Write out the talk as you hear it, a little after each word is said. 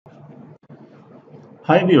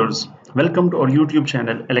Hi viewers, welcome to our YouTube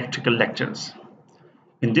channel Electrical Lectures.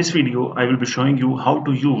 In this video, I will be showing you how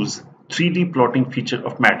to use 3D plotting feature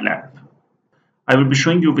of Matlab. I will be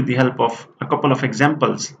showing you with the help of a couple of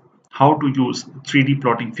examples how to use 3D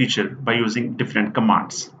plotting feature by using different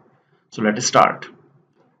commands. So let us start.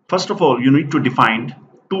 First of all, you need to define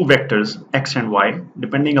two vectors x and y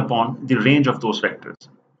depending upon the range of those vectors.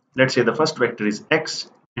 Let's say the first vector is x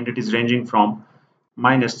and it is ranging from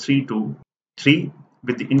 -3 to 3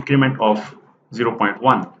 with the increment of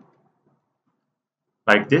 0.1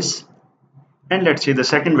 like this, and let's say the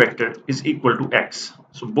second vector is equal to x.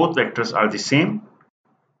 So both vectors are the same.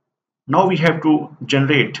 Now we have to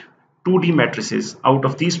generate 2D matrices out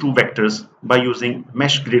of these two vectors by using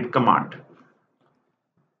mesh grid command.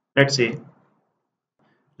 Let's say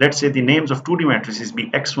the names of 2D matrices be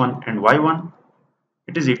x1 and y1.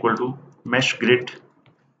 It is equal to mesh grid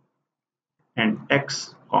and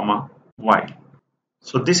x comma y.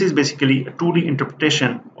 So this is basically a 2D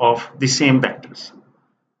interpretation of the same vectors.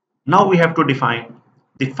 Now we have to define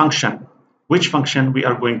the function, which function we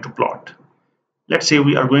are going to plot. Let's say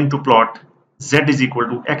we are going to plot z is equal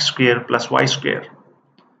to x square plus y square.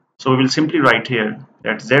 So we will simply write here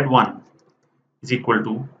that z1 is equal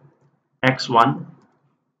to x1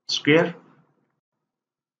 square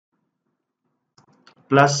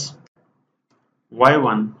plus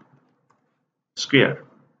y1 square.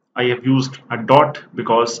 I have used a dot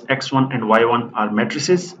because x1 and y1 are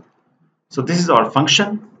matrices. So this is our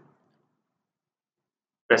function.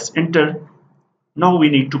 Press enter. Now we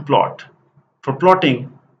need to plot. For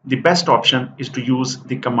plotting, the best option is to use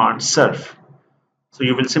the command surf. So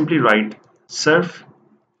you will simply write surf,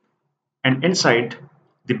 and inside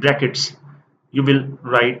the brackets you will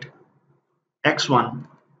write x1,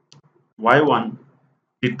 y1,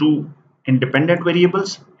 the two independent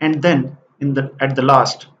variables, and then at the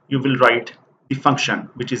last you will write the function,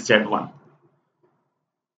 which is z1.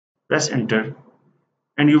 Press enter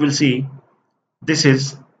and you will see this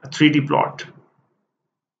is a 3D plot.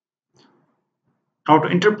 Now to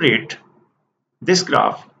interpret this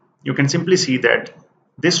graph, you can simply see that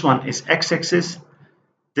this one is x-axis,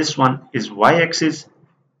 this one is y-axis,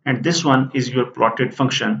 and this one is your plotted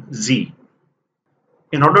function z.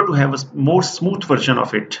 In order to have a more smooth version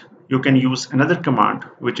of it, you can use another command,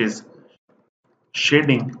 which is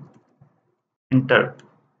shading interp.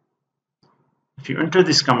 If you enter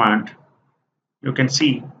this command, you can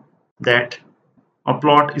see that our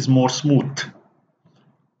plot is more smooth.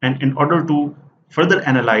 And in order to further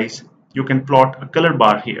analyze, you can plot a color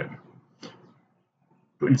bar here.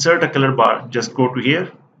 To insert a color bar, just go to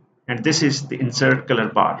here, and this is the insert color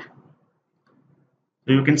bar.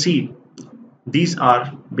 So you can see these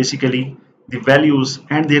are basically the values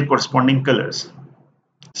and their corresponding colors,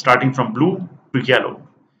 starting from blue to yellow.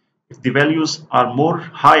 If the values are more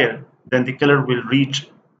higher, then the color will reach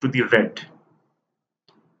to the red.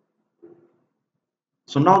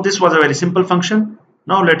 So now this was a very simple function.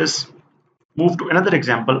 Now let us move to another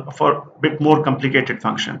example for a bit more complicated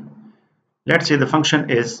function. Let's say the function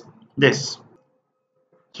is this.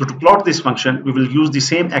 So to plot this function, we will use the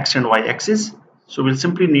same x and y axis. So we'll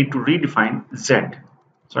simply need to redefine z.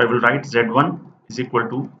 So I will write z1 is equal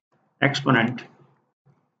to exponent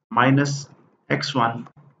minus x1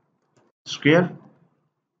 square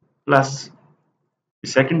plus the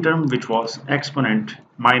second term, which was exponent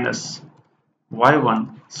minus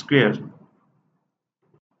y1 square.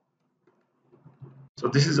 So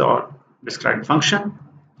this is our described function.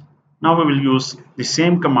 Now we will use the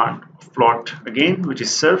same command of plot again, which is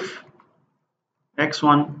surf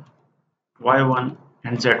x1, y1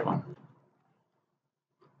 and z1.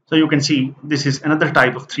 So you can see this is another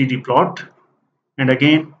type of 3D plot, and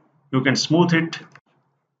again you can smooth it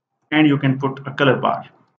and you can put a color bar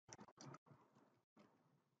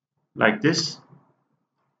like this.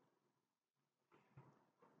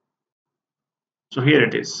 So here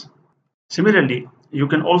it is. Similarly, you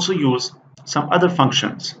can also use some other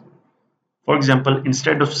functions. For example,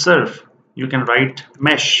 instead of surf, you can write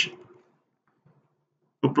mesh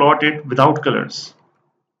to plot it without colors.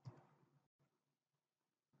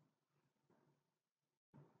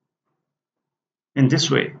 In this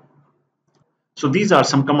way. So these are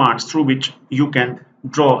some commands through which you can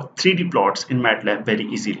draw 3D plots in Matlab very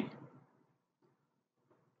easily.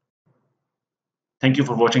 Thank you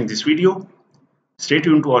for watching this video. Stay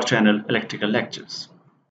tuned to our channel Electrical Lectures.